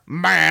Ball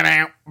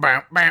Z.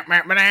 Alright,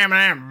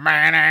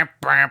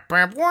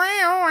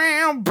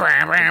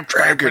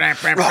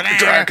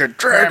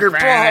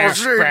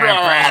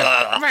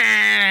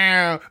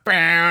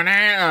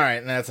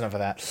 that's enough of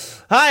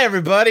that. Hi,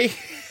 everybody.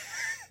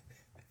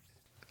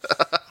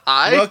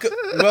 Hi.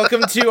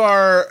 Welcome to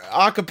our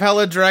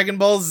acapella Dragon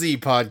Ball Z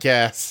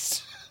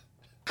podcast.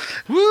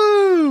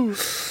 Woo!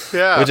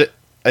 Yeah. Which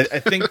I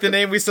think the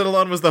name we settled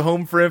on was the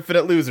Home for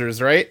Infinite Losers,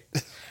 right?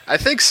 I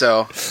think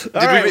so.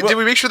 Did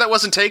we make sure that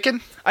wasn't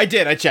taken? I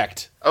did. I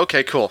checked.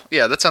 Okay, cool.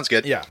 Yeah, that sounds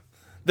good. Yeah.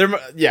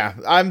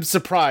 I'm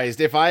surprised.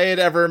 If I had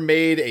ever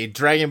made a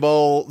Dragon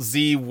Ball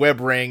Z web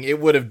ring,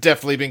 it would have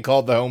definitely been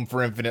called the Home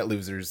for Infinite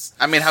Losers.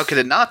 I mean, how could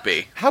it not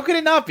be? How could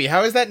it not be?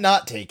 How is that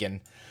not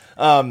taken?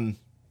 We're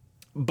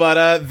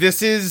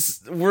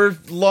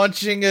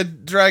launching a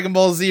Dragon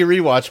Ball Z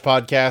rewatch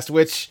podcast,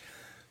 which,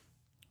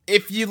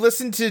 if you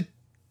listen to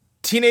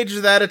Teenagers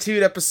with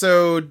Attitude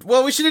episode,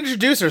 well, we should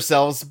introduce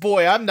ourselves.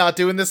 Boy, I'm not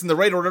doing this in the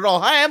right order at all.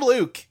 Hi, I'm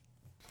Luke.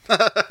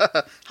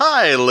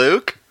 Hi,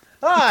 Luke.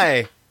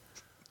 Hi.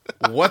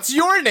 What's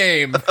your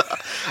name?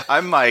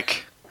 I'm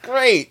Mike.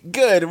 Great,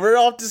 good. We're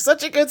off to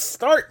such a good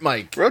start,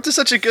 Mike. We're off to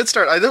such a good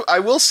start. I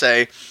will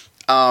say,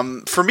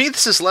 for me,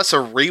 this is less a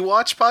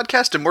rewatch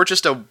podcast and more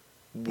just a watch.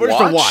 We're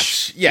just a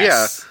watch,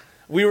 yes. Yeah.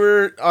 We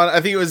were on, I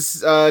think it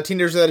was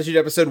Teenagers with Attitude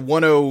episode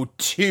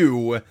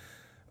 102.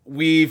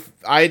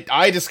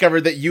 I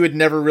discovered that you had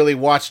never really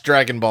watched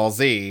Dragon Ball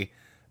Z,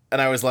 and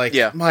I was like,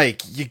 yeah.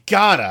 Mike, you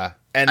gotta.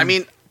 And I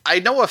mean, I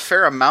know a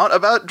fair amount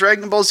about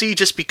Dragon Ball Z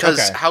just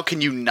because how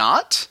can you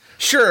not?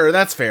 Sure,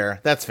 that's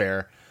fair.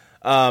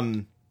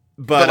 But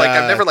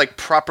I've never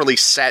properly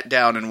sat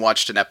down and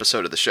watched an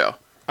episode of the show.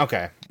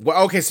 Okay.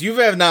 Well, so you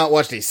have not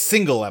watched a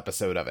single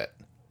episode of it.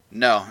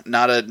 No,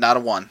 not a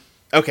one.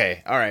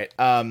 Okay, all right.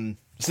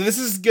 So this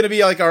is going to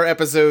be like our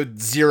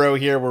episode 0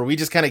 here, where we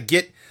just kind of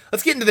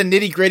let's get into the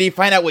nitty gritty,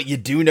 find out what you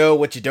do know,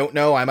 what you don't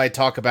know. I might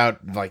talk about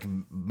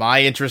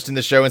my interest in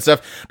the show and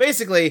stuff.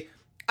 Basically,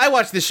 I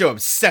watched this show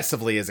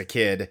obsessively as a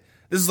kid.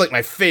 This is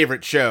my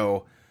favorite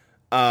show.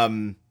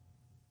 And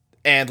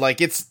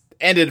it's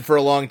ended for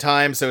a long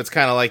time, so it's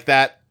kind of like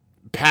that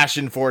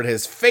passion for it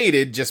has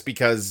faded just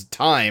because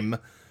time.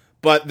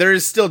 But there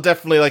is still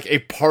definitely a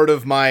part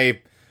of my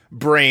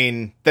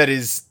brain that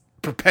is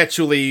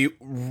perpetually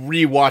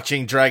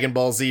rewatching Dragon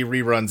Ball Z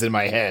reruns in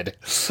my head.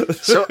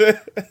 So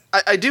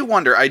I do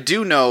wonder, I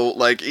do know,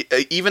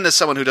 even as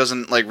someone who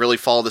doesn't really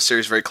follow the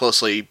series very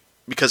closely,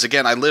 because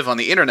again, I live on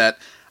the internet,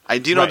 I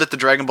do know that the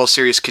Dragon Ball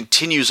series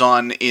continues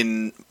on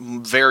in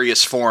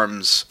various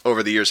forms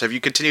over the years. Have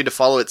you continued to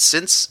follow it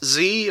since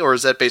Z, or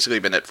has that basically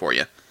been it for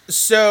you?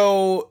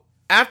 So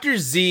after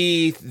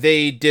Z,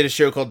 they did a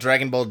show called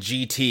Dragon Ball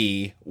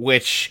GT,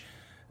 which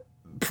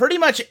pretty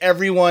much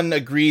everyone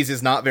agrees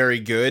is not very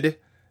good.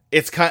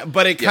 It kind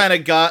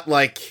of got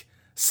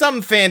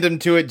some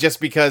fandom to it just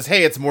because,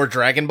 hey, it's more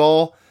Dragon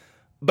Ball,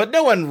 but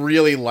no one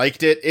really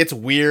liked it. It's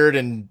weird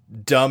and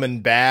dumb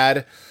and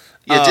bad.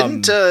 Yeah,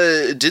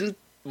 didn't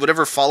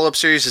whatever follow-up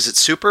series, is it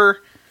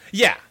Super?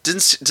 Yeah.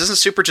 Doesn't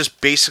Super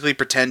just basically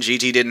pretend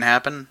GT didn't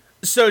happen?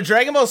 So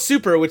Dragon Ball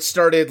Super, which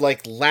started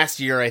last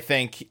year, I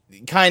think,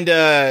 kind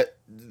of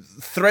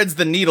threads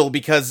the needle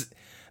because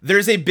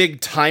there's a big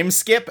time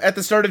skip at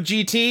the start of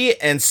GT,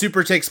 and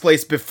Super takes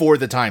place before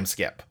the time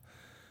skip.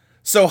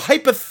 So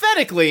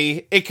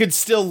hypothetically, it could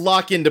still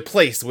lock into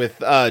place with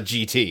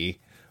GT,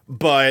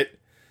 but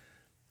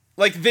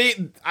I've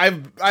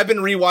been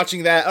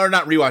rewatching that, or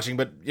not rewatching,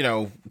 but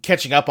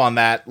catching up on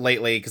that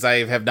lately because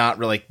I have not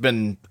really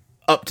been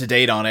up to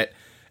date on it.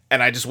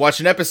 And I just watched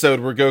an episode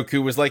where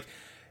Goku was like,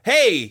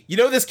 "Hey,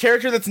 this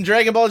character that's in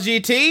Dragon Ball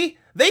GT?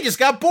 They just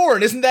got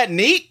born. Isn't that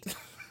neat?"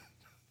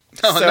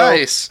 Oh,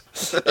 nice.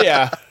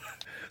 Yeah.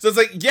 So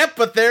it's yep,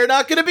 but they're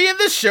not going to be in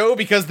this show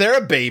because they're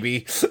a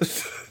baby.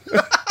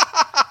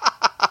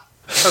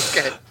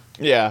 Okay.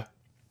 Yeah.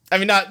 I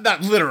mean,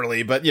 not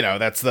literally, but,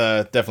 that's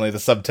definitely the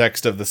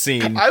subtext of the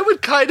scene. I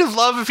would kind of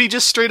love if he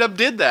just straight up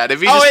did that. If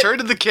he just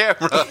turned to the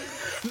camera.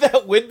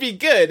 That would be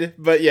good.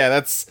 But yeah,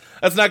 that's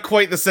not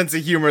quite the sense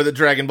of humor that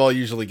Dragon Ball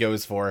usually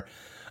goes for.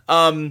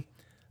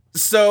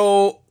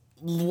 So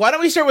why don't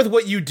we start with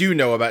what you do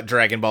know about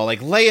Dragon Ball?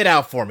 Lay it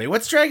out for me.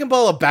 What's Dragon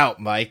Ball about,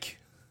 Mike?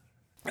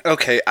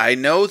 Okay, I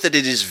know that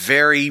it is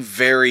very,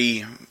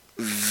 very,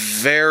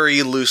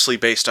 very loosely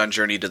based on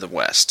Journey to the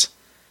West.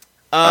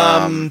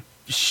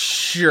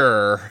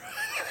 Sure.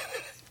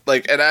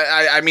 And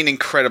I mean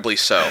incredibly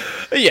so.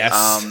 Yes.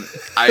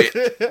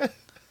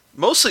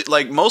 Mostly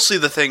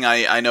the thing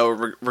I know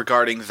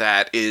regarding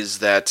that is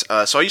that,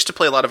 so I used to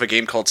play a lot of a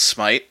game called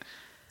Smite.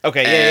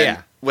 Okay,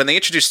 yeah. When they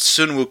introduced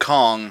Sun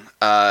Wukong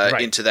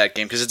into that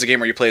game, because it's a game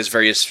where you play as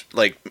various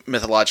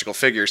mythological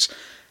figures,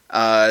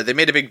 they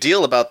made a big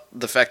deal about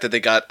the fact that they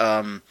got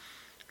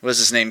what is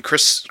his name,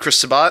 Chris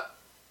Sabat,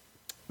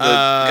 the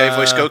guy who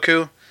voiced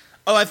Goku.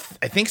 Oh, I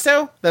think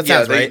so. That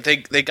sounds right.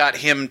 They got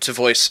him to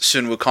voice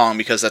Sun Wukong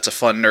because that's a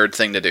fun nerd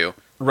thing to do.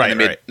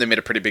 Right. They made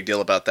a pretty big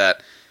deal about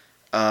that.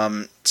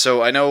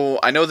 So I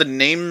know the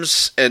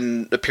names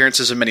and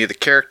appearances of many of the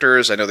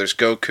characters. I know there's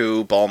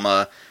Goku,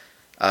 Bulma,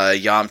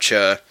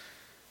 Yamcha.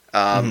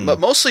 But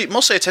mostly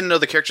I tend to know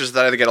the characters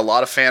that either get a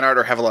lot of fan art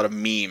or have a lot of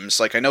memes.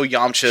 Like, I know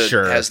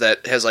Yamcha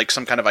has like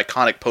some kind of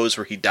iconic pose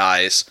where he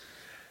dies.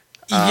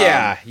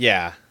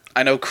 Yeah.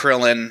 I know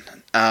Krillin.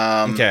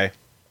 Okay.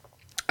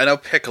 I know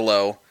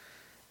Piccolo.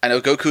 I know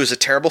Goku is a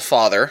terrible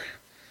father.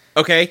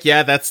 Okay,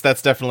 yeah, that's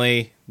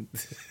definitely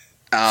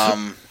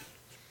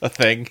a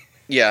thing.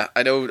 Yeah,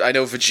 I know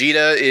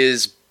Vegeta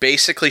is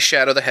basically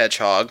Shadow the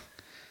Hedgehog.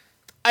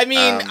 I mean,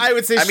 I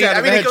would say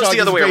Shadow the Hedgehog. It goes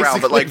the other way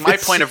around, but like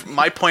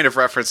my point of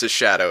reference is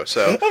Shadow.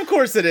 So of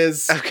course it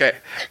is. Okay,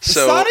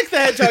 so Sonic the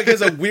Hedgehog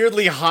has a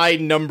weirdly high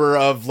number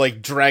of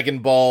like Dragon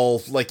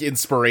Ball like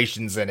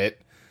inspirations in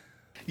it.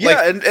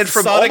 Yeah, like, and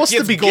from Sonic almost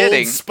gets the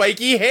beginning, gold,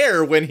 spiky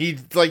hair when he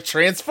like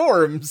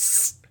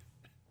transforms.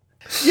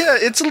 Yeah,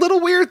 it's a little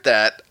weird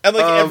that, and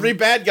like every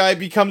bad guy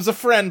becomes a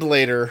friend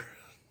later.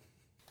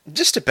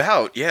 Just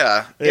about,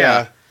 yeah.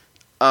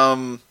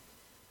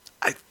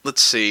 Let's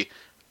see.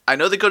 I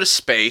know they go to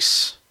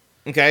space.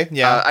 Okay,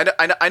 yeah.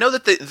 I know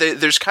that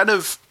there's kind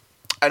of...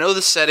 I know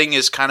the setting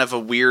is kind of a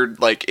weird...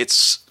 Like,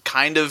 it's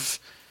kind of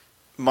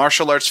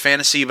martial arts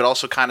fantasy, but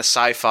also kind of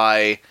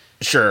sci-fi.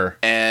 Sure.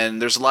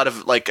 And there's a lot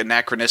of, like,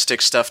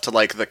 anachronistic stuff to,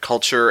 like, the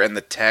culture and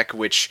the tech,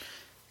 which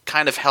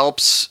kind of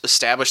helps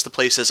establish the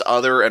place as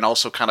other, and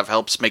also kind of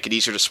helps make it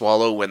easier to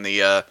swallow when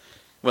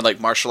like,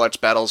 martial arts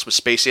battles with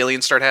space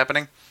aliens start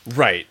happening.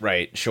 Right,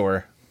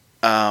 sure.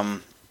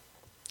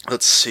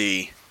 Let's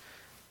see.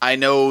 I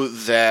know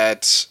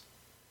that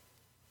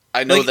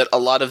a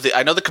lot of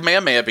I know the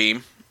Kamehameha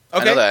beam.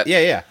 Okay. I know that.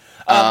 Yeah.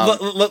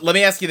 Let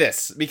me ask you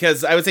this,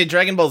 because I would say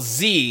Dragon Ball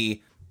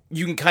Z,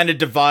 you can kind of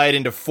divide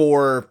into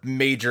 4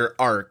 major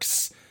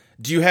arcs.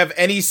 Do you have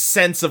any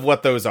sense of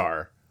what those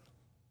are?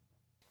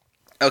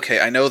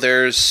 Okay, I know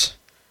there's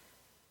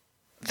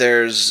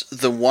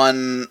the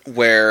one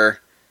where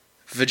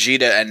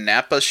Vegeta and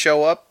Nappa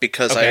show up,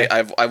 because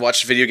I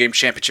watched Video Game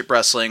Championship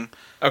Wrestling.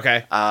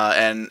 Okay.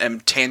 And am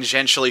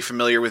tangentially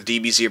familiar with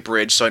DBZ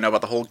Abridged, so I know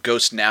about the whole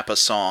Ghost Nappa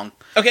song.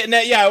 Okay,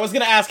 now, yeah, I was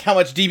gonna ask how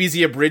much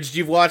DBZ Abridged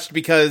you've watched,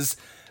 because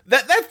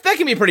that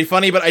can be pretty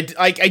funny, but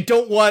I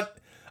don't want...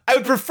 I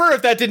would prefer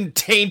if that didn't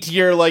taint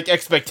your, like,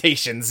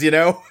 expectations, you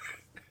know?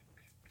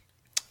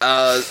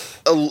 A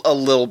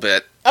little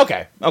bit.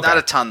 Okay. Not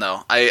a ton, though.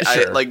 Sure.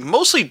 I like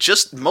mostly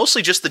just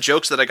the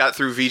jokes that I got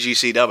through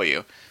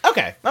VGCW.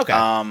 Okay.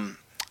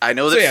 I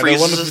know that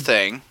Frieza is a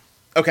thing.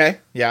 Okay,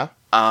 yeah.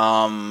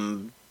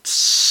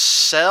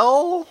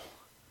 Cell?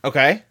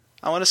 Okay.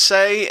 I want to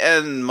say,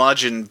 and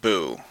Majin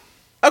Buu.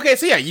 Okay,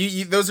 so yeah,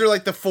 you those are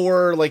like the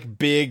 4 like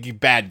big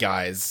bad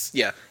guys.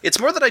 Yeah, it's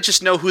more that I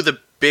just know who the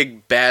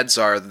big bads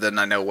are than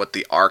I know what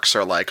the arcs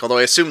are like. Although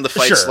I assume the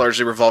fights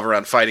largely revolve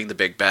around fighting the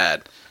big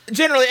bad.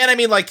 Generally, and I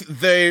mean like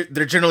they're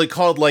generally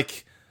called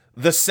like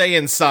the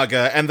Saiyan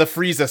Saga and the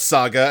Frieza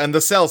Saga and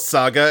the Cell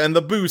Saga and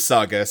the Buu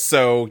Saga.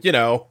 So you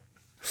know.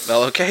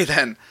 Well, okay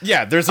then.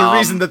 Yeah, there's a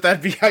reason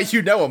that'd be how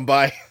you know them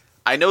by.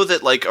 I know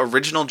that like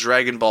original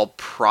Dragon Ball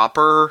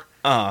proper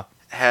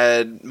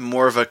had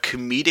more of a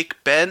comedic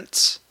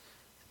bent,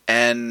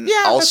 and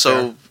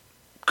also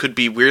could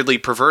be weirdly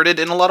perverted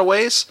in a lot of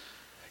ways.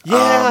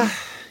 Yeah.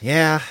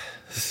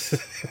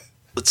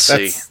 Let's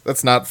see.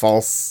 That's not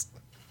false.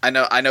 I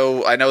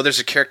know there's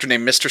a character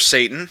named Mr.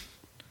 Satan.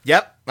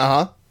 Yep.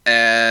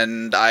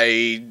 And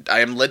I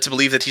am led to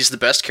believe that he's the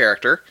best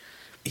character.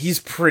 He's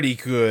pretty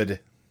good.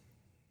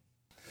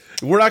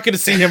 We're not going to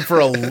see him for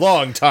a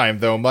long time,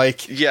 though,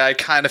 Mike. Yeah, I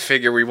kind of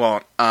figure we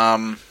won't.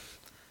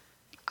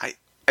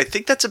 I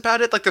think that's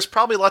about it. Like, there's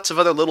probably lots of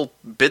other little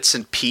bits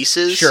and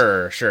pieces.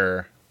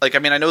 Sure. Like, I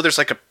mean, I know there's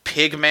like a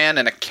pig man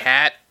and a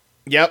cat.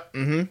 Yep.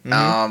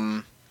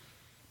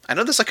 I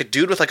know there's like a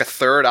dude with like a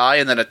third eye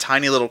and then a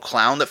tiny little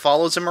clown that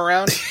follows him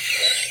around.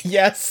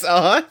 Yes.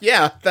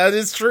 Yeah, that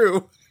is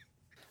true.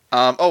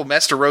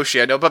 Master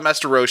Roshi. I know about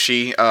Master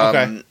Roshi.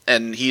 Okay.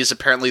 And he is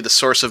apparently the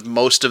source of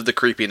most of the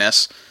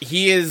creepiness.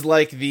 He is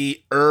like the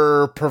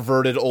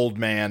perverted old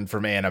man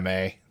from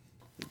anime.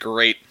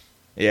 Great.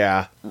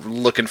 Yeah.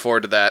 Looking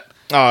forward to that.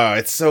 Oh,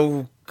 it's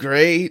so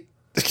great.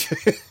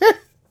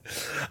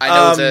 I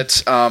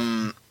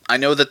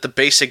know that the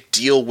basic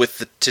deal with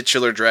the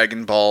titular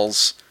Dragon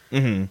Balls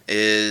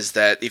is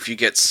that if you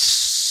get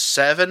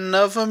 7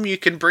 of them, you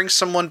can bring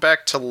someone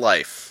back to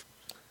life.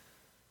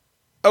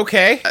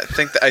 Okay.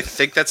 I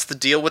think that's the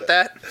deal with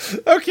that.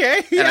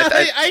 Okay. Yeah,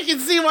 I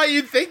can see why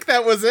you think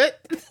that was it.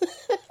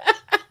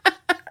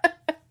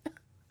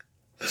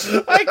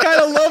 I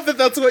kind of love that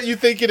that's what you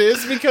think it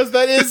is, because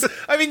that is...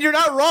 I mean, you're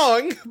not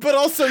wrong, but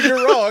also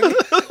you're wrong.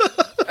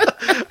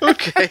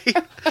 Okay.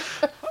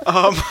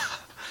 I'm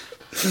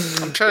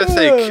trying to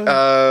think.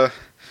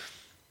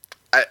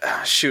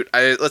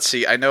 Let's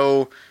see. I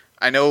know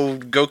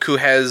Goku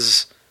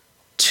has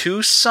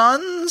 2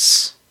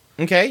 sons.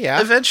 Okay,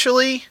 yeah.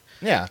 Eventually.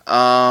 Yeah.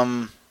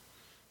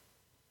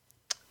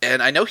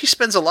 And I know he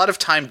spends a lot of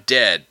time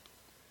dead.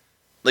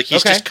 Like,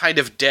 he's just kind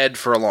of dead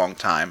for a long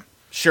time.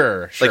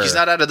 Sure. Like, he's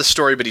not out of the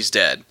story, but he's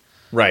dead.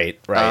 Right.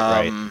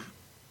 I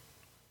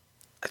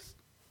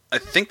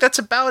think that's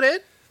about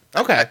it.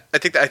 Okay.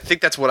 I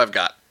think that's what I've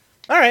got.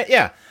 All right,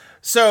 yeah.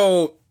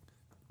 So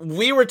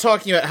we were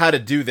talking about how to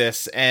do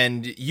this,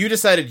 and you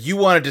decided you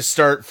wanted to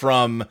start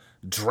from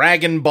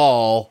Dragon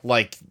Ball,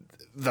 like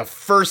the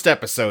first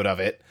episode of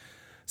it.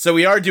 So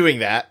we are doing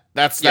that.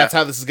 That's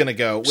how this is going to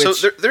go. Which,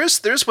 so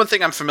there's one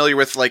thing I'm familiar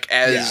with, like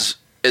as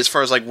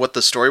far as like what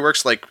the story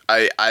works. Like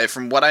I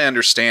from what I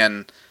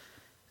understand,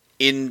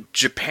 in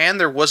Japan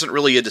there wasn't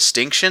really a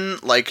distinction.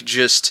 Like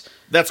just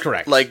that's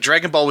correct. Like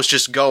Dragon Ball was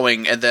just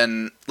going, and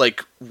then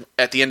like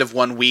at the end of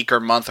 1 week or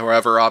month or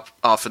however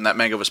often that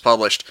manga was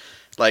published,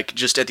 like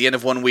just at the end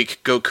of 1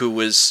 week, Goku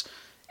was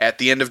at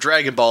the end of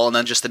Dragon Ball, and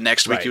then just the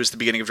next week he was the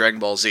beginning of Dragon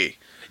Ball Z.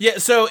 Yeah,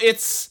 so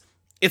it's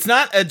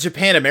not a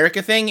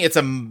Japan-America thing, it's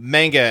a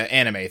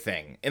manga-anime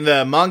thing. In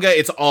the manga,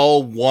 it's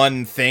all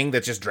one thing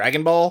that's just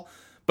Dragon Ball,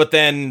 but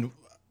then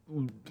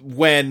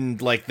when,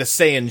 like, the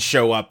Saiyans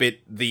show up,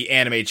 the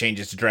anime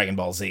changes to Dragon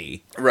Ball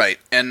Z. Right,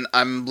 and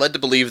I'm led to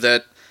believe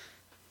that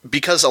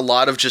because a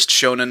lot of just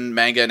shonen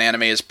manga and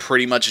anime is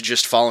pretty much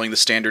just following the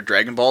standard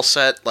Dragon Ball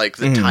set, like,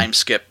 the time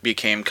skip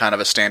became kind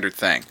of a standard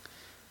thing.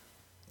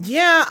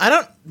 Yeah, I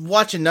don't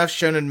watch enough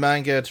shonen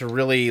manga to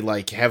really,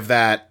 like, have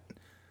that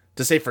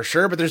to say for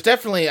sure, but there's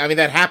definitely, I mean,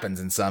 that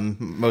happens in some,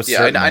 most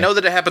certainly. I know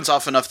that it happens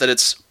often enough that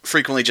it's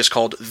frequently just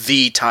called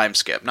the time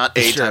skip. Not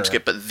a time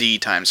skip, but the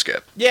time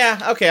skip. Yeah,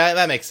 okay,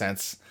 that makes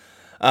sense.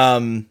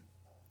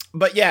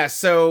 But yeah,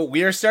 so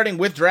we are starting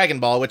with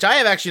Dragon Ball, which I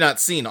have actually not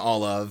seen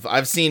all of.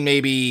 I've seen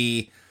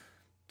maybe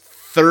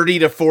 30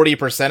 to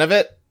 40% of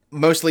it,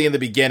 mostly in the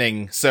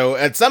beginning. So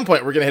at some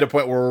point, we're going to hit a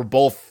point where we're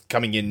both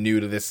coming in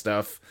new to this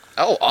stuff.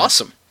 Oh,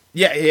 awesome.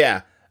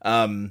 Yeah.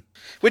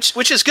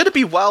 Which is going to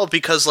be wild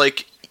because,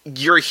 like,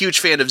 you're a huge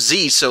fan of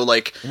Z, so,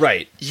 like,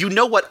 right. You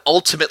know what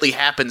ultimately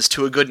happens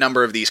to a good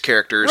number of these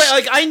characters. Right,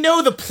 like, I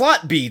know the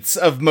plot beats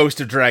of most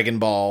of Dragon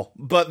Ball,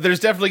 but there's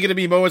definitely going to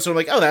be moments where I'm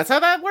like, oh, that's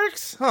how that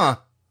works? Huh,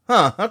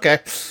 okay.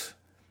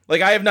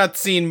 Like, I have not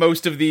seen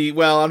most of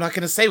well, I'm not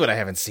going to say what I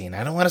haven't seen.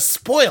 I don't want to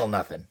spoil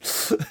nothing.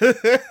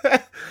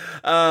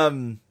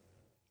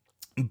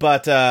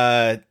 But,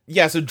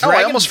 yeah, so Dragon...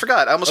 I almost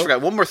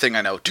forgot. One more thing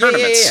I know.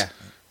 Tournaments. Yeah.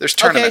 There's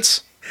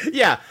tournaments. Okay.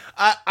 Yeah.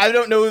 I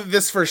don't know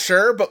this for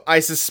sure, but I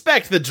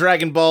suspect that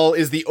Dragon Ball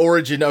is the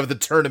origin of the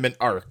tournament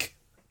arc.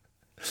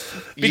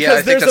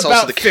 Because there's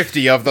about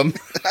 50 of them.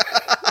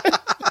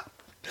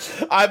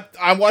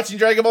 I'm watching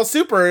Dragon Ball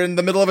Super in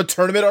the middle of a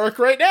tournament arc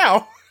right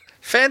now.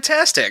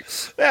 Fantastic.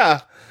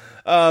 Yeah.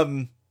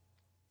 But,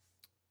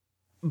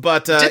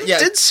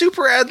 Did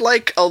Super add,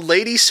 like, a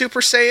lady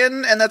Super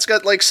Saiyan, and that's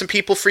got, like, some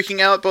people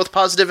freaking out, both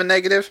positive and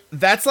negative?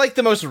 That's, like,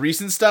 the most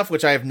recent stuff,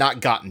 which I have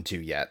not gotten to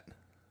yet.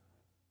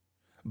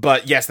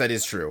 But, yes, that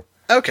is true.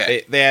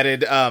 Okay. They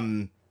added,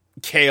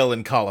 kale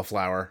and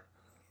cauliflower.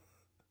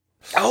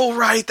 Oh,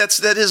 right,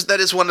 that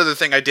is one other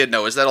thing I did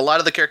know, is that a lot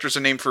of the characters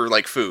are named for,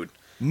 like, food.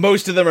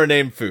 Most of them are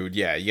named food,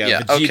 yeah. You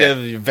have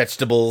Vegeta,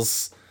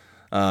 vegetables,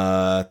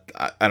 I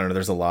don't know,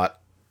 there's a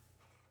lot.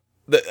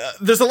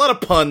 There's a lot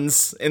of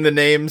puns in the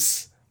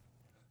names.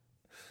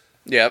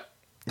 Yep.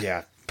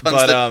 Yeah.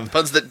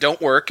 Puns that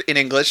don't work in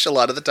English a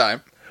lot of the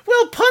time.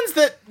 Well, puns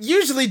that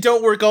usually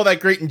don't work all that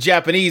great in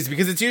Japanese,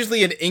 because it's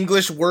usually an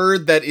English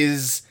word that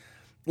is,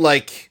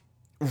 like,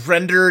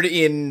 rendered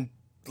in,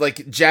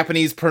 like,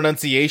 Japanese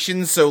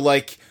pronunciation, so,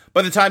 like,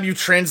 by the time you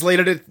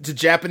translated it to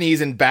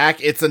Japanese and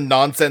back, it's a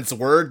nonsense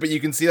word, but you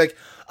can see, like,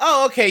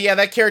 oh, okay, yeah,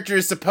 that character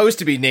is supposed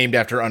to be named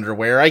after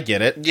underwear, I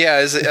get it. Yeah,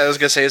 I was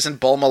gonna say,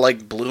 isn't Bulma,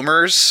 like,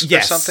 Bloomers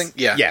or something?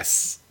 Yeah.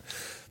 Yes.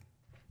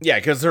 Yeah,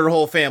 because her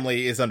whole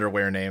family is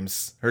underwear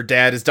names. Her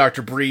dad is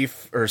Dr.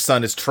 Brief, her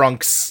son is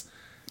Trunks.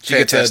 She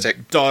Fantastic.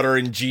 gets a daughter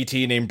in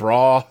GT named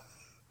Bra.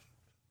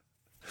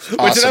 Awesome.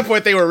 Which at that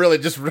point they were really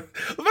just... Remember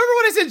when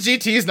I said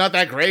GT is not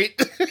that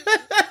great?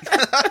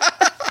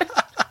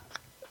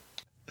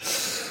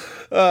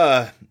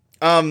 I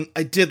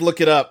did look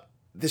it up.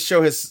 This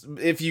show has,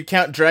 if you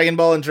count Dragon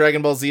Ball and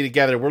Dragon Ball Z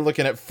together, we're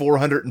looking at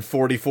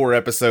 444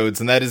 episodes,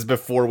 and that is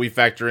before we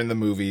factor in the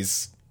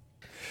movies.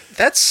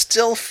 That's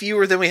still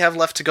fewer than we have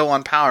left to go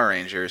on Power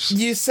Rangers.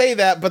 You say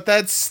that, but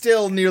that's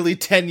still nearly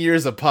 10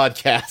 years of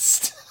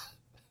podcast.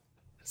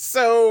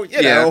 So,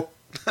 you know.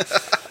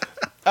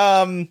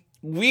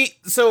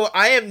 So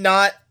I am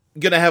not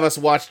gonna have us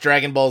watch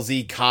Dragon Ball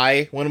Z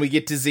Kai when we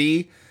get to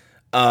Z.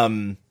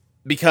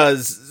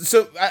 Because,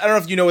 so, I don't know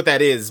if you know what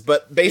that is,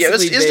 but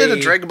basically isn't it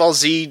a Dragon Ball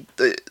Z,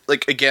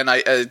 like, again,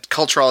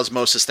 cultural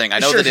osmosis thing. I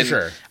know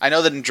I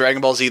know that in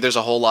Dragon Ball Z there's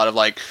a whole lot of,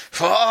 like,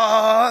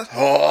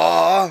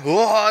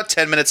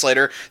 10 minutes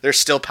later, they're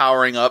still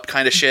powering up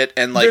kind of shit,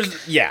 and, like,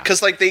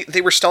 because, like, they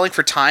were stalling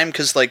for time,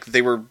 because, like,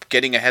 they were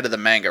getting ahead of the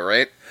manga,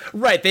 right?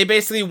 Right, they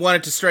basically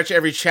wanted to stretch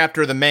every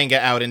chapter of the manga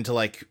out into,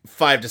 like,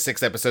 5 to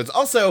 6 episodes.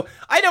 Also,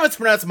 I know it's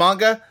pronounced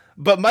manga,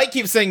 but Mike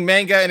keeps saying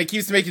manga, and it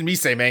keeps making me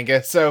say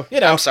manga, so, you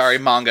know. I'm sorry,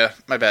 manga.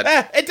 My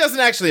bad. It doesn't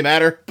actually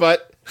matter,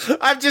 but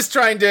I'm just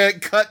trying to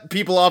cut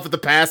people off at the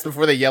pass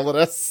before they yell at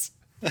us.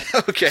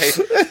 Okay.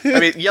 I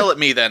mean, yell at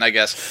me then, I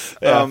guess.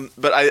 Yeah.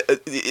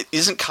 But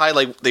isn't Kai,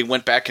 like, they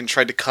went back and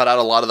tried to cut out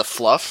a lot of the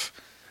fluff?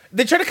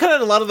 They tried to cut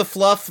out a lot of the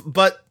fluff,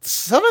 but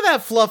some of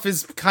that fluff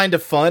is kind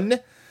of fun.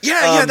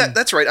 Yeah,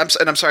 that's right.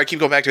 I'm sorry, I keep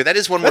going back to it. That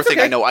is one more thing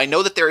I know. I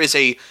know that there is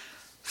a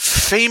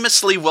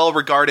famously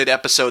well-regarded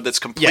episode that's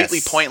completely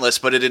pointless,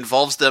 but it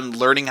involves them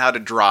learning how to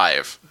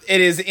drive. It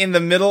is in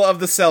the middle of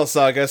the Cell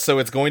Saga, so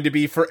it's going to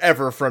be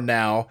forever from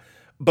now.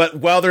 But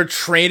while they're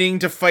training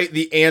to fight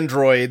the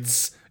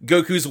androids,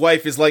 Goku's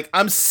wife is like,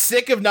 I'm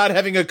sick of not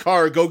having a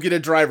car, go get a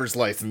driver's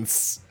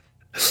license.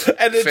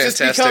 And it just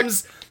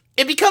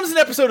becomes an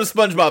episode of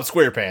SpongeBob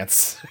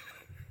SquarePants.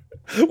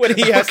 When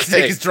he has to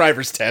take his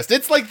driver's test.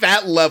 It's like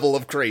that level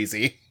of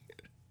crazy.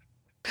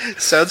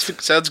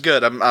 Sounds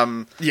good.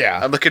 I'm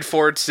looking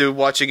forward to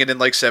watching it in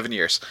like 7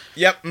 years.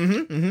 Yep.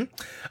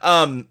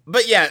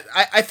 But yeah,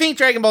 I think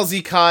Dragon Ball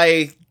Z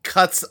Kai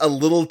cuts a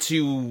little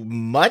too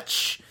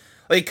much.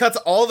 Like, it cuts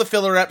all the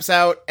filler reps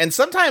out, and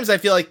sometimes I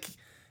feel like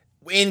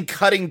in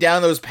cutting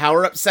down those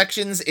power-up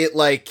sections, it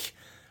like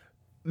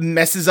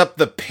messes up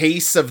the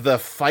pace of the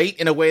fight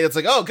in a way that's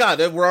like, oh god,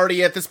 we're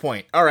already at this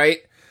point. All right.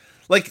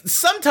 Like,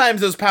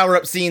 sometimes those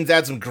power-up scenes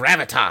add some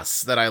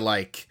gravitas that I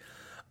like.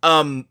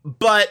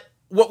 But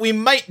what we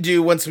might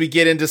do once we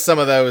get into some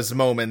of those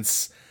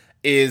moments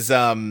is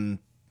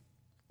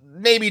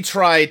maybe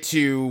try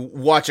to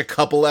watch a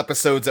couple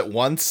episodes at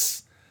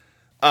once.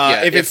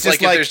 If it's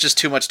just if there's just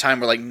too much time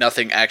where like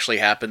nothing actually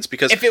happens,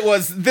 because if it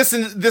was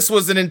this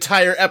was an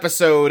entire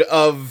episode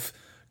of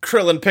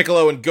Krillin,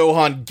 Piccolo, and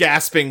Gohan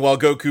gasping while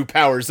Goku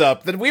powers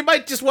up, then we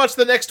might just watch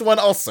the next one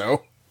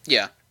also.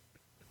 Yeah.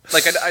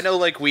 Like, I know,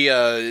 like, we,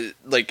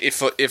 like,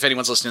 if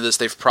anyone's listening to this,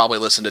 they've probably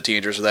listened to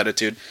Teenagers with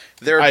Attitude.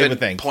 There have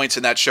been points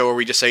in that show where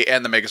we just say,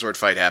 and the Megazord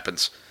fight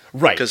happens.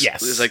 Right, because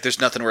it's like, there's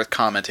nothing worth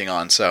commenting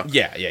on, so.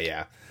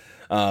 Yeah.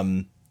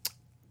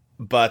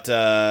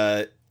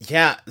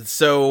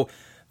 So,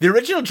 the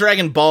original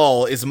Dragon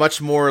Ball is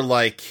much more,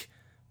 like,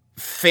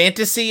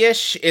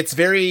 fantasy-ish. It's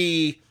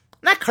very,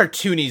 not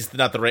cartoony is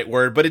not the right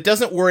word, but it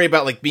doesn't worry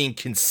about, like, being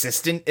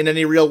consistent in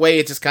any real way.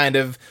 It's just kind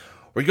of,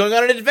 we're going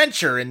on an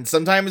adventure, and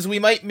sometimes we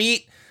might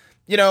meet,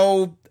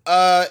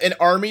 an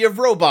army of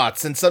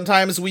robots, and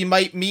sometimes we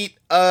might meet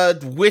a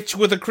witch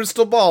with a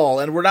crystal ball,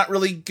 and we're not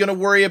really gonna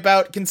worry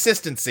about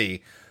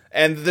consistency.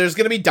 And there's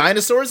gonna be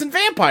dinosaurs and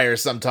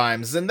vampires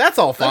sometimes, and that's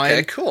all fine.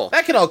 Okay, cool.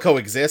 That can all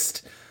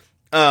coexist.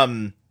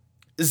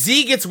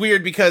 Z gets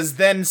weird because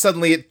then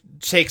suddenly it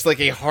takes, like,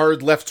 a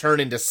hard left turn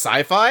into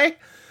sci-fi.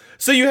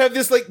 So you have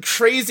this, like,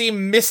 crazy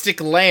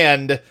mystic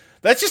land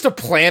that's just a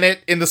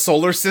planet in the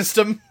solar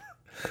system.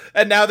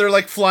 And now they're,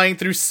 like, flying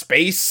through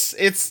space.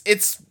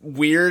 It's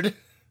weird.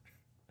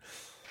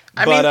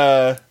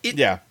 I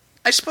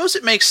suppose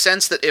it makes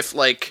sense that if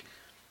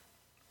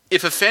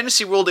a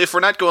fantasy world, if we're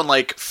not going,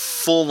 like,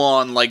 full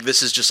on, like,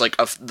 this is just, like,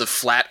 the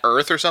flat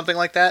Earth or something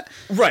like that.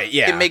 Right,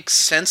 yeah. It makes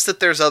sense that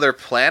there's other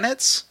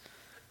planets.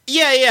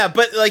 Yeah,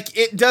 but, like,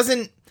 it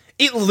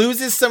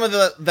loses some of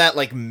that,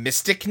 like,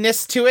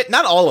 mysticness to it.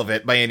 Not all of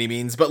it, by any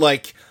means, but,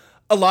 like,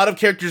 a lot of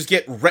characters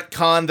get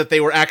retconned that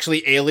they were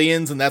actually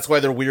aliens, and that's why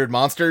they're weird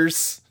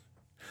monsters.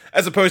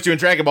 As opposed to in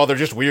Dragon Ball, they're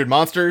just weird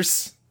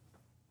monsters.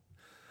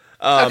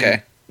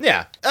 Okay.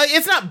 Yeah.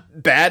 It's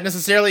not bad,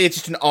 necessarily. It's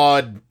just an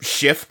odd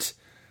shift.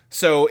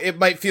 So it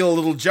might feel a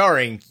little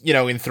jarring,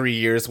 in 3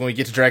 years when we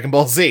get to Dragon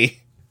Ball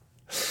Z.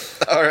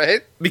 All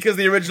right. Because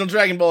the original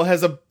Dragon Ball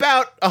has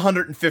about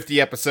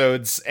 150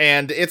 episodes,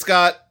 and it's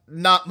got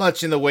not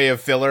much in the way of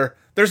filler.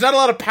 There's not a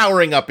lot of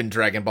powering up in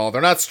Dragon Ball.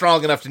 They're not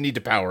strong enough to need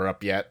to power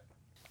up yet.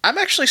 I'm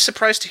actually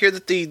surprised to hear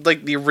that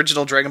the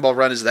original Dragon Ball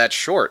run is that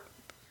short.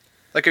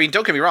 Like, I mean,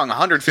 don't get me wrong,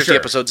 150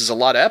 episodes is a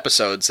lot of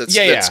episodes. That's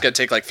going to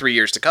take, like, 3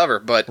 years to cover,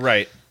 but...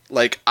 Right.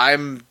 Like,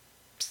 I'm...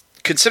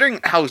 Considering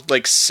how,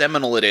 like,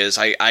 seminal it is,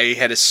 I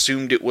had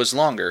assumed it was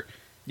longer.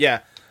 Yeah.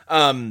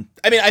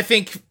 I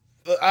think...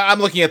 I'm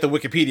looking at the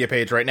Wikipedia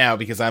page right now,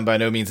 because I'm by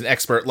no means an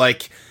expert.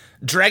 Like,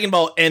 Dragon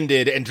Ball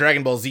ended, and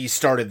Dragon Ball Z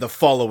started the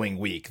following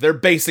week. They're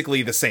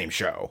basically the same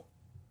show.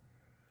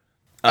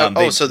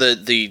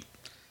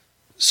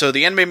 So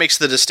the anime makes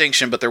the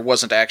distinction, but there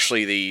wasn't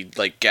actually the,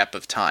 like, gap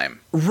of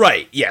time.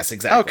 Right, yes,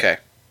 exactly. Okay.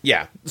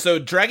 Yeah, so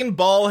Dragon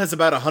Ball has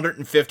about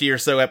 150 or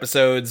so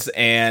episodes,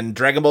 and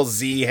Dragon Ball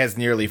Z has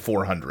nearly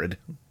 400.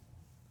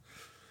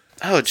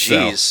 Oh,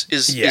 jeez.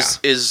 So,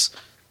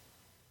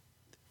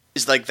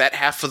 Is like that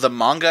half of the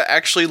manga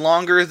actually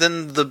longer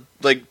than the,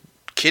 like,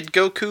 Kid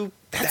Goku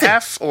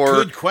half?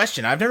 Good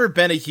question. I've never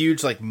been a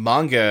huge, like,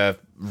 manga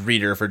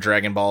reader for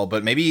Dragon Ball,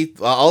 but maybe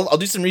I'll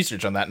do some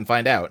research on that and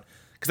find out.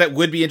 Because that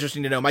would be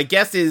interesting to know. My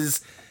guess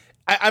is,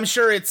 I'm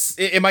sure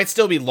it might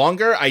still be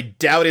longer. I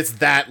doubt it's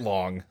that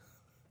long.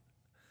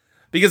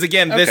 Because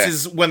again, this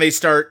is when they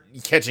start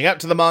catching up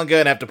to the manga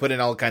and have to put in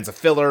all kinds of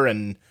filler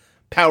and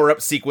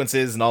power-up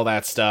sequences and all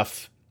that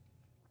stuff.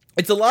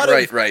 It's a lot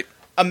of... Right.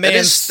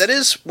 That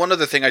is one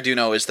other thing I do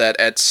know, is that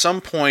at some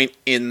point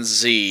in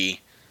Z,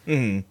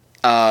 there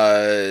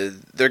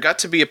got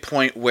to be a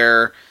point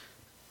where...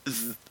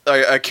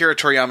 Akira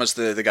Toriyama's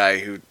the guy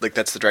who, like,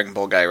 that's the Dragon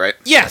Ball guy, right?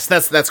 Yes,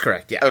 that's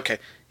correct, yeah. Okay.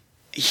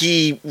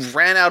 He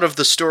ran out of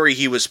the story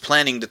he was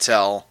planning to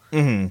tell,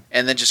 and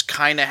then just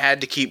kind of had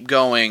to keep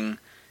going,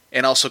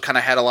 and also kind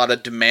of had a lot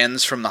of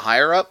demands from the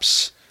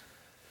higher-ups.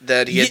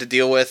 that he had to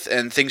deal with,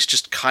 and things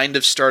just kind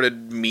of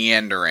started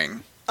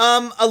meandering.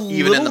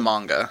 Even in the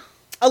manga.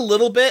 A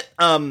little bit.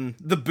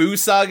 The Boo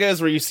saga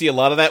is where you see a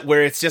lot of that,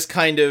 where it's just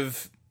kind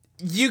of...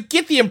 You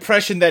get the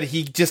impression that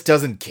he just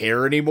doesn't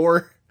care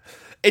anymore.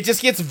 It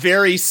just gets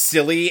very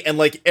silly, and,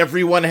 like,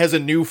 everyone has a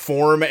new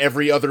form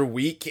every other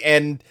week,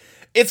 and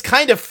it's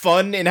kind of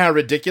fun in how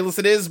ridiculous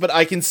it is, but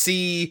I can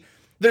see...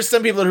 There's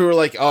some people who are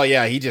like, oh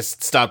yeah, he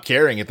just stopped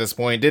caring at this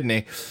point, didn't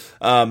he?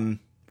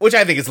 Which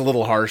I think is a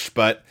little harsh,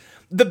 but...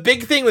 The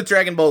big thing with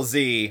Dragon Ball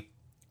Z,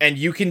 and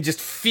you can just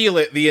feel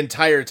it the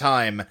entire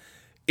time,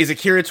 is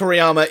Akira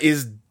Toriyama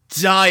is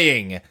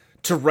dying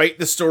to write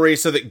the story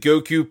so that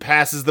Goku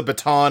passes the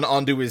baton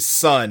onto his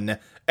son,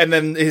 and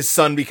then his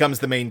son becomes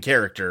the main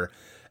character.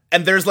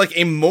 And there's, like,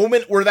 a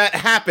moment where that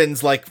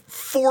happens, like,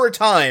 4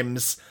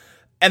 times,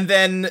 and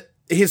then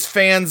his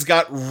fans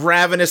got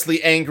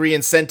ravenously angry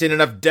and sent in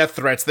enough death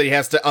threats that he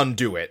has to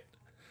undo it.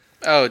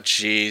 Oh,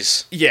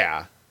 jeez.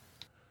 Yeah.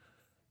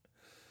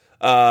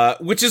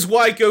 Which is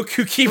why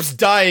Goku keeps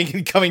dying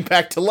and coming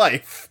back to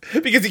life,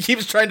 because he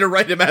keeps trying to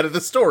write him out of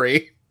the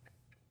story.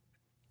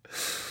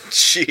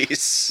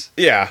 Jeez.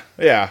 Yeah.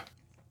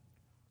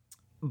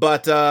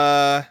 But,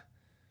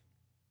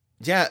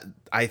 yeah,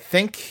 I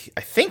think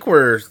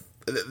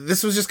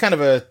this was just kind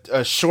of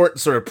a short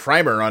sort of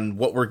primer on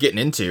what we're getting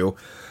into,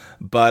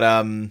 but,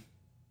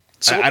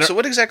 So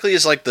what exactly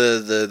is, like,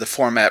 the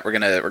format we're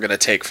gonna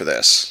take for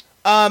this?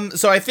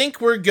 So I think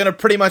we're gonna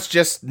pretty much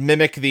just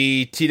mimic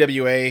the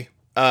TWA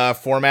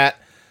format.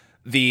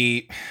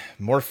 The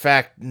More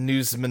Fact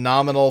News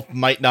Phenomenal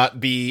might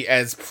not be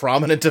as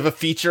prominent of a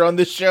feature on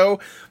this show,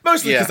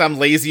 mostly because I'm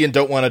lazy and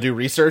don't want to do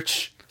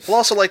research. Well,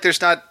 also, like,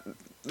 there's not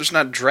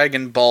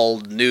Dragon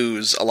Ball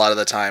news a lot of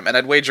the time, and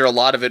I'd wager a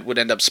lot of it would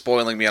end up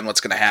spoiling me on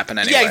what's going to happen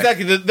anyway. Yeah,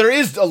 exactly. There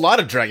is a lot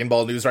of Dragon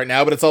Ball news right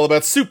now, but it's all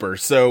about Super,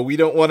 so we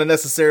don't want to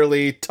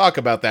necessarily talk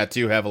about that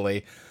too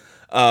heavily.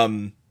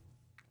 But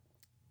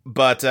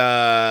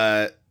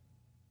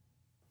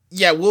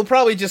yeah, we'll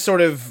probably just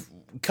sort of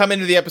come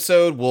into the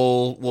episode,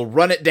 we'll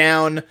run it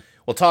down,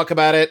 we'll talk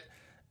about it,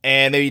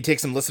 and maybe take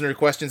some listener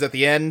questions at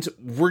the end.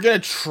 We're going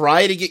to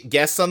try to get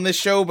guests on this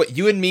show, but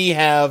you and me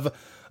have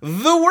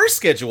the worst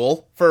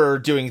schedule for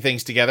doing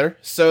things together,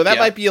 so that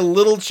might be a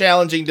little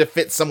challenging to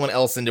fit someone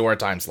else into our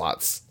time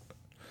slots.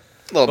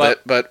 A little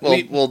bit, but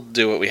we'll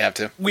do what we have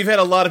to. We've had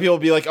a lot of people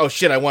be like, oh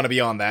shit, I want to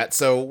be on that,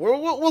 so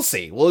we'll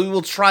see.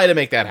 We'll try to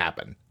make that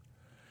happen.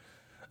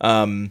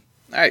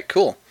 Alright,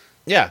 cool.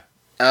 Yeah.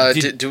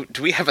 Do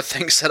we have a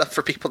thing set up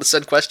for people to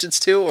send questions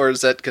to, or is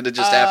that going to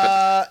just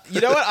happen?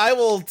 You know what? I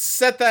will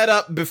set that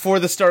up before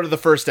the start of the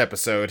first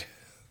episode.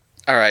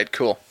 Alright,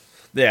 cool.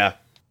 Yeah.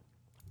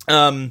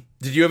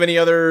 Did you have any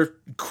other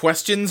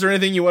questions or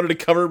anything you wanted to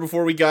cover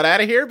before we got out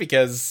of here?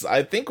 Because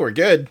I think we're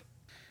good.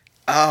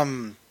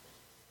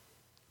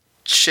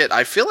 Shit,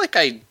 I feel like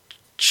I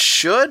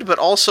should, but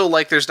also,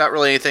 like, there's not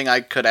really anything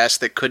I could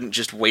ask that couldn't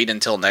just wait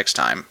until next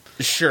time.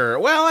 Sure.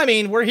 Well, I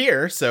mean, we're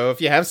here, so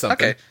if you have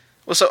something. Okay.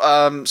 Well,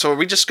 so are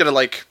we just gonna,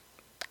 like,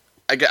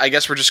 I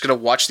guess we're just gonna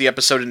watch the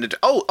episode and...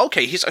 Oh,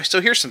 okay,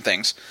 so here's some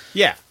things.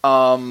 Yeah.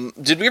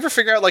 Did we ever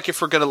figure out, like,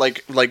 if we're gonna,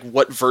 like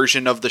what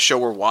version of the show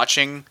we're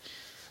watching?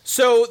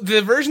 So,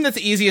 the version that's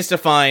easiest to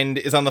find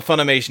is on the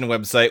Funimation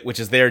website, which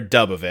is their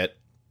dub of it.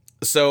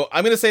 So,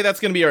 I'm gonna say that's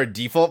gonna be our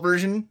default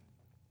version.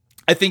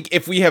 I think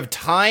if we have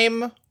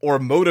time or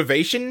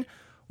motivation,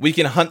 we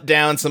can hunt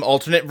down some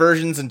alternate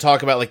versions and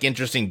talk about, like,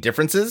 interesting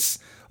differences.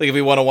 Like, if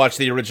we want to watch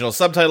the original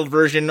subtitled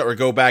version, or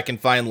go back and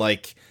find,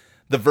 like,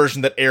 the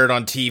version that aired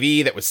on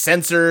TV that was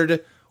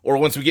censored, or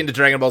once we get into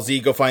Dragon Ball Z,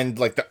 go find,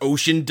 like, the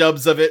ocean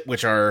dubs of it,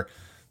 which are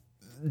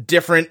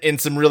different in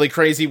some really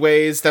crazy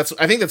ways.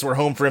 I think that's where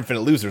Home for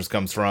Infinite Losers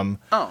comes from.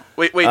 Oh,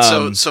 wait,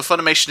 so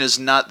Funimation is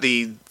not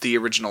the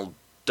original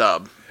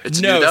dub? It's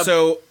a new dub?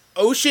 So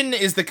Ocean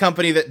is the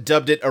company that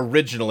dubbed it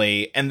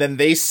originally, and then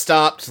they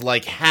stopped,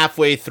 like,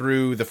 halfway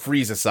through the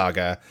Frieza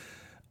saga,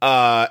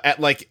 at,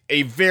 like,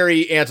 a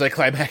very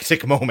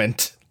anticlimactic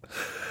moment.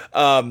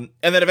 And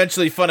then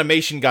eventually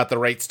Funimation got the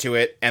rights to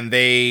it, and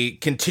they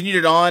continued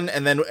it on,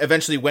 and then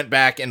eventually went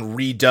back and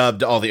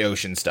redubbed all the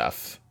Ocean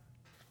stuff.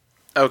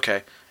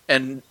 Okay.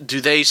 And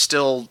do they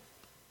still...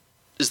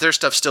 Is their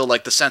stuff still,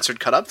 like, the censored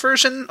cut-up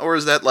version, or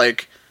is that,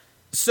 like...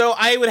 So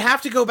I would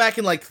have to go back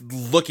and, like,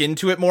 look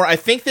into it more. I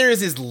think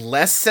theirs is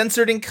less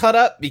censored and cut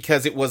up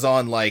because it was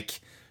on, like,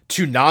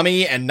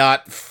 Toonami and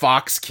not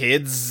Fox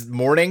Kids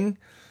Morning.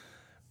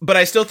 But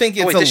I still think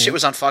it's... this shit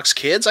was on Fox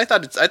Kids? I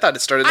thought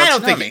it started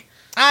on Toonami.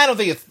 I don't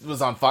think it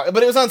was on Fox,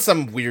 but it was on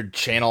some weird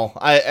channel.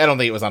 I don't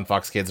think it was on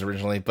Fox Kids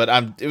originally, but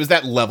it was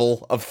that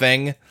level of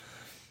thing.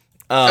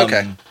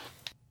 Okay.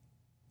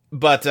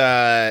 But,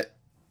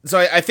 so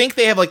I think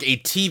they have, like, a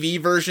TV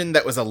version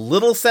that was a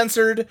little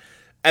censored,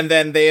 and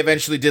then they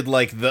eventually did,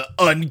 like, the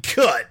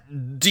uncut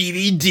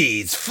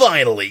DVDs.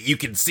 Finally, you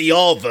can see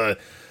all the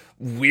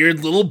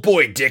weird little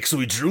boy dicks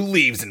we drew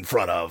leaves in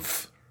front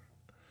of.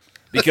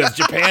 Because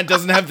Japan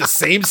doesn't have the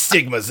same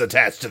stigmas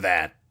attached to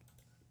that.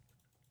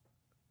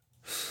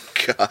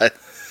 God.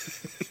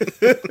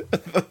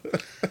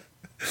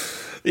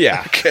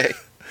 Yeah. Okay.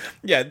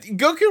 Yeah,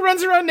 Goku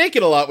runs around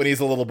naked a lot when he's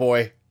a little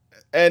boy.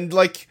 And,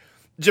 like,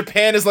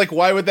 Japan is like,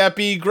 why would that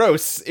be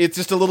gross? It's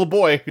just a little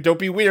boy. Don't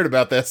be weird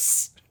about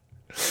this.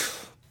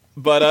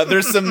 But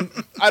there's some...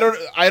 I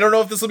don't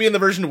know if this will be in the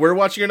version we're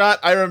watching or not.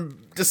 I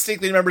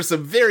distinctly remember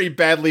some very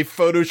badly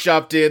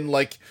photoshopped in,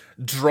 like,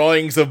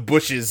 drawings of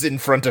bushes in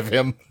front of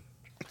him.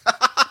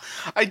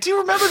 I do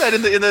remember that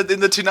in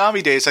the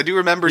Toonami days. I do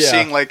remember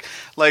seeing like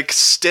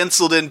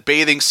stenciled in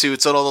bathing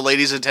suits on all the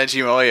ladies in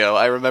Tenchi Muyo.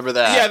 I remember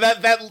that. Yeah,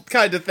 that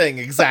kind of thing,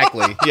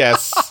 exactly.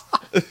 Yes.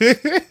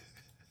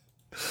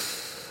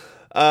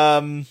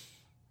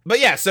 But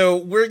yeah, so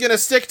we're gonna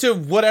stick to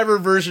whatever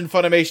version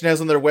Funimation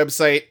has on their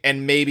website,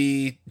 and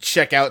maybe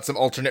check out some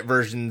alternate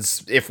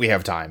versions if we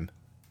have time.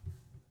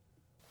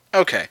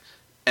 Okay,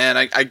 and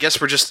I guess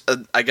we're just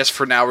I guess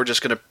for now we're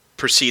just gonna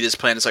proceed as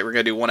planned. It's like we're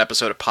gonna do one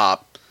episode of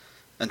Pop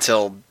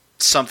until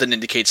something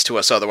indicates to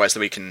us otherwise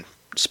that we can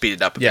speed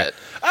it up a bit.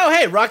 Oh,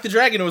 hey, Rock the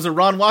Dragon was a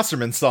Ron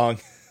Wasserman song.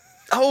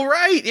 Oh,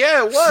 right.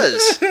 Yeah, it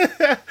was.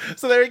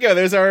 So there you go.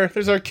 There's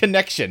our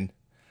connection.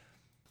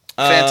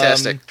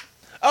 Fantastic.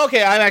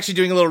 Okay, I'm actually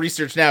doing a little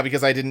research now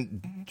because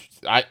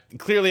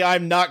clearly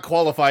I'm not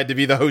qualified to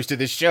be the host of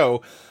this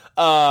show.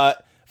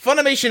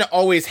 Funimation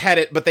always had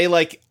it, but they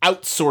like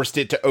outsourced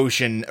it to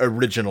Ocean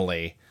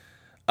originally.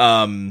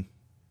 So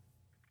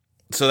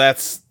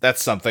that's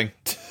something.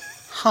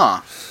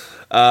 Huh.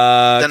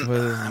 Then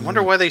I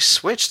wonder why they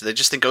switched. Did they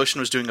just think Ocean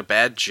was doing a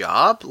bad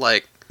job?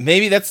 Like,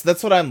 maybe that's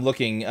what I'm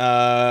looking.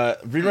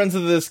 Reruns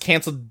of this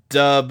canceled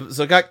dub.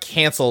 So it got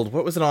canceled.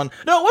 What was it on?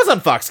 No, it was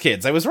on Fox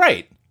Kids. I was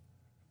right.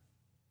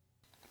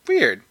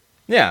 Weird.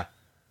 Yeah.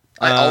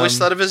 I always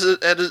thought of it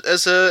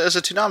as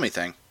a Toonami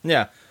thing.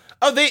 Yeah.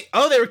 They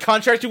were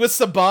contracted with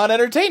Saban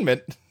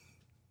Entertainment.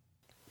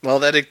 Well,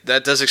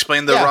 that does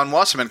explain the Ron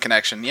Wasserman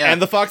connection, yeah,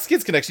 and the Fox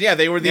Kids connection. Yeah,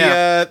 they were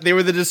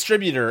the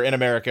distributor in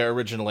America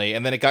originally,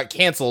 and then it got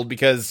canceled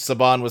because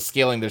Saban was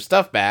scaling their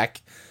stuff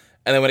back.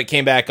 And then when it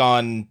came back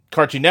on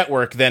Cartoon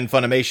Network, then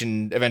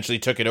Funimation eventually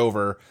took it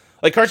over.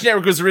 Like Cartoon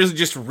Network was originally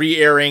just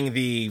re-airing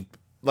the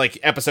like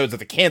episodes of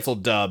the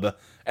canceled dub,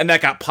 and that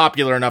got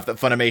popular enough that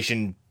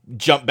Funimation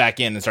jumped back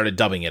in and started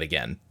dubbing it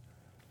again.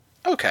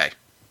 Okay,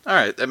 all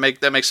right, that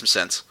makes some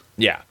sense.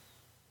 Yeah.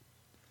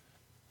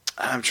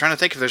 I'm trying to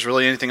think if there's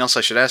really anything else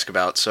I should ask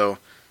about. So,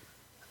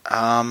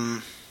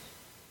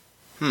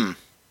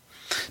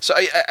 So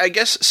I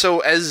guess so.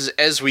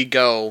 As we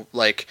go,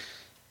 like,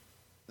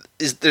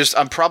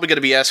 I'm probably going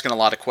to be asking a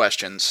lot of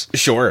questions.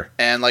 Sure.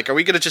 And like, are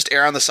we going to just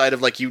err on the side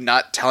of like you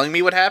not telling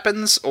me what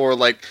happens, or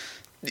like,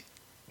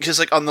 because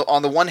like on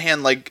the one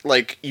hand,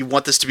 like you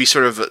want this to be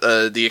sort of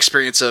the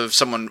experience of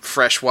someone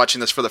fresh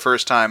watching this for the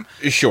first time.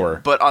 Sure.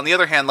 But on the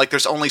other hand, like,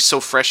 there's only so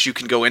fresh you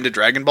can go into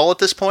Dragon Ball at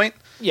this point.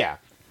 Yeah.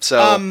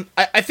 So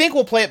I think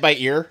we'll play it by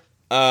ear.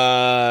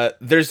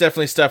 There's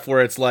definitely stuff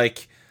where it's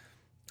like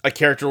a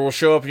character will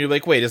show up and you're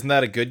like, wait, isn't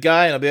that a good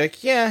guy? And I'll be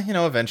like, yeah,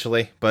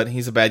 eventually, but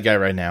he's a bad guy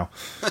right now.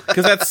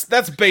 Because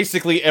that's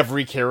basically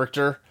every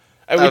character.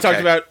 And we talked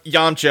about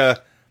Yamcha.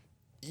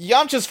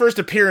 Yamcha's first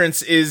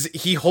appearance is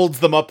he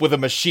holds them up with a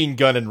machine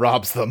gun and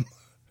robs them.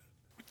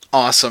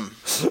 Awesome.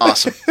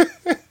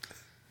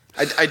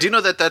 I do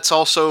know that's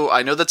also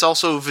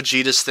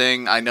Vegeta's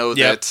thing. I know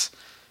that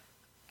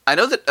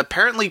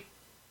apparently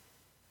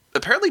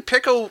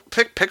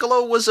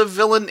Piccolo was a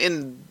villain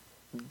in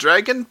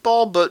Dragon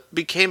Ball, but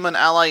became an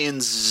ally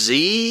in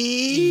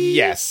Z.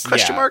 Yes.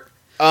 Question mark.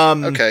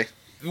 Okay.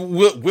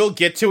 We'll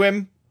get to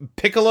him.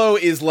 Piccolo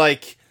is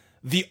like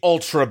the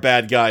ultra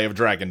bad guy of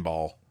Dragon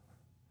Ball.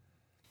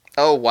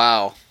 Oh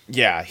wow.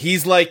 Yeah,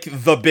 he's like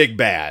the big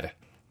bad.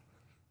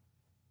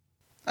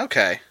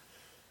 Okay.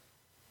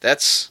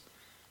 That's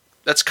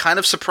kind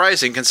of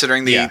surprising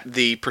considering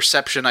the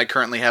perception I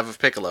currently have of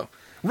Piccolo.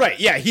 Right,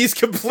 yeah, he's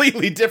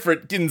completely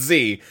different in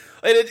Z.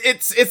 And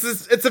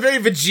it's a very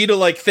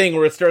Vegeta-like thing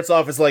where it starts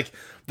off as like,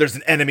 there's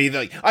an enemy that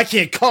like, I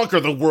can't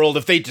conquer the world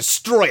if they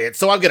destroy it,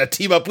 so I'm gonna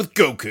team up with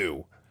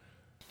Goku.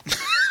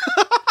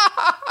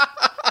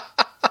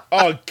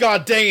 Oh,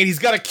 god dang it, he's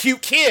got a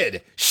cute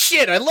kid!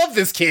 Shit, I love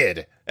this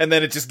kid! And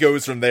then it just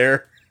goes from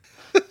there.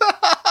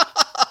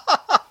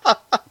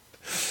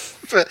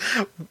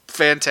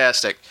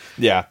 Fantastic.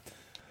 Yeah.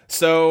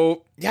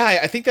 So, yeah,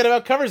 I think that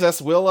about covers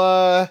us. We'll,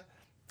 I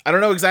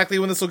don't know exactly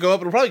when this will go up.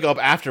 It'll probably go up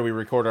after we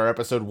record our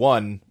episode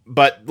 1.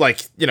 But,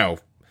 like,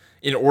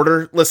 in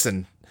order,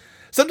 listen.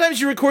 Sometimes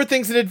you record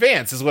things in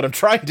advance, is what I'm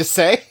trying to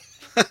say.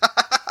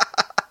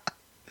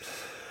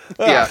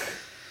 Yeah.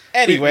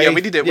 Anyway.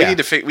 We need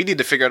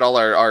to figure out all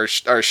our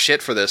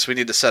shit for this. We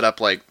need to set up,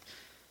 like,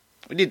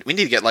 we need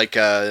to get, like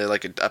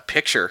a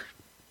picture.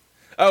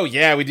 Oh,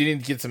 yeah, we do need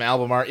to get some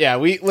album art. Yeah,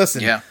 we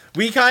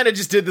kind of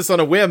just did this on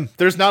a whim.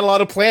 There's not a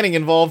lot of planning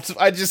involved.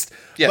 Mike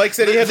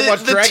said he had to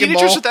watch Dragon Ball. The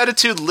Teenagers with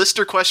Attitude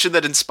listener question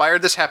that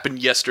inspired this happened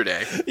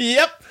yesterday.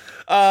 Yep.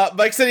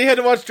 Mike said he had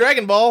to watch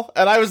Dragon Ball,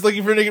 and I was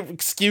looking for an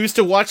excuse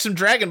to watch some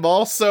Dragon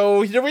Ball,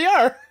 so here we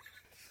are.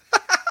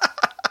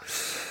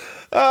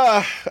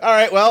 All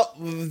right, well,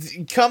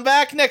 come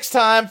back next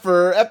time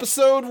for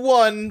episode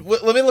 1.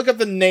 Let me look up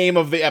the name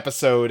of the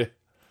episode.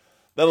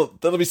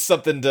 That'll be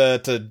something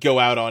to go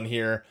out on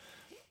here.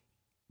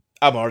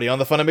 I'm already on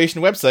the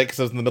Funimation website because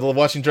I was in the middle of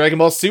watching Dragon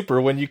Ball Super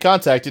when you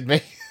contacted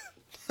me.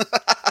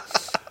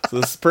 So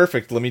this is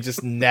perfect. Let me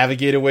just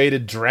navigate away to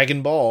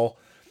Dragon Ball.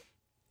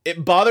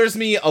 It bothers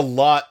me a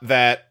lot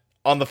that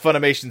on the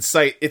Funimation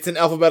site, it's in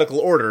alphabetical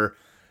order.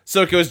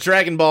 So it goes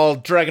Dragon Ball,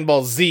 Dragon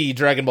Ball Z,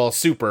 Dragon Ball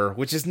Super,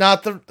 which is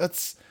not the...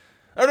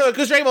 Oh no, it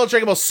goes Dragon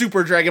Ball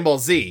Super, Dragon Ball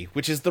Z,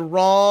 which is the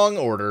wrong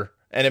order,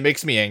 and it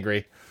makes me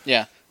angry.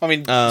 Yeah. I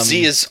mean,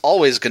 Z is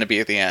always going to be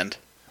at the end.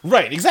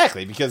 Right,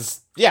 exactly,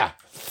 because, yeah.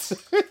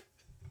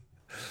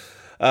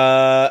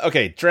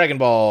 Okay, Dragon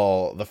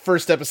Ball. The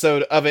first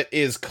episode of it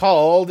is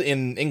called,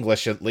 in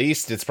English at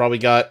least, it's probably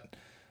got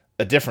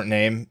a different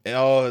name.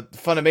 Oh,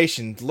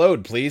 Funimation,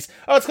 load, please.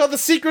 Oh, it's called The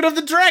Secret of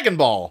the Dragon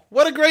Ball.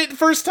 What a great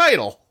first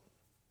title.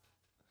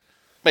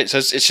 Wait, so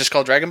it's just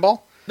called Dragon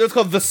Ball? No, it's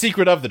called The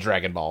Secret of the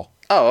Dragon Ball.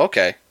 Oh,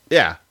 okay.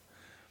 Yeah.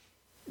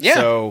 Yeah.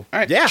 So, all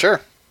right, yeah. Sure.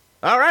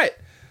 All right.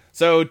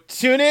 So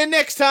tune in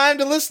next time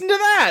to listen to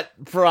that,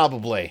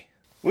 probably.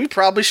 We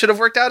probably should have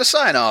worked out a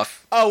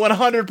sign-off. Oh,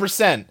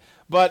 100%.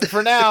 But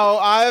for now,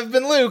 I've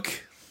been Luke.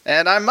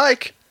 And I'm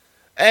Mike.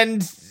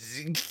 And...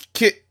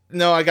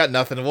 No, I got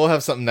nothing. We'll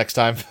have something next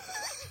time.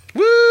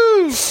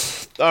 Woo!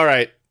 All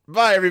right.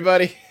 Bye,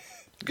 everybody.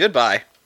 Goodbye.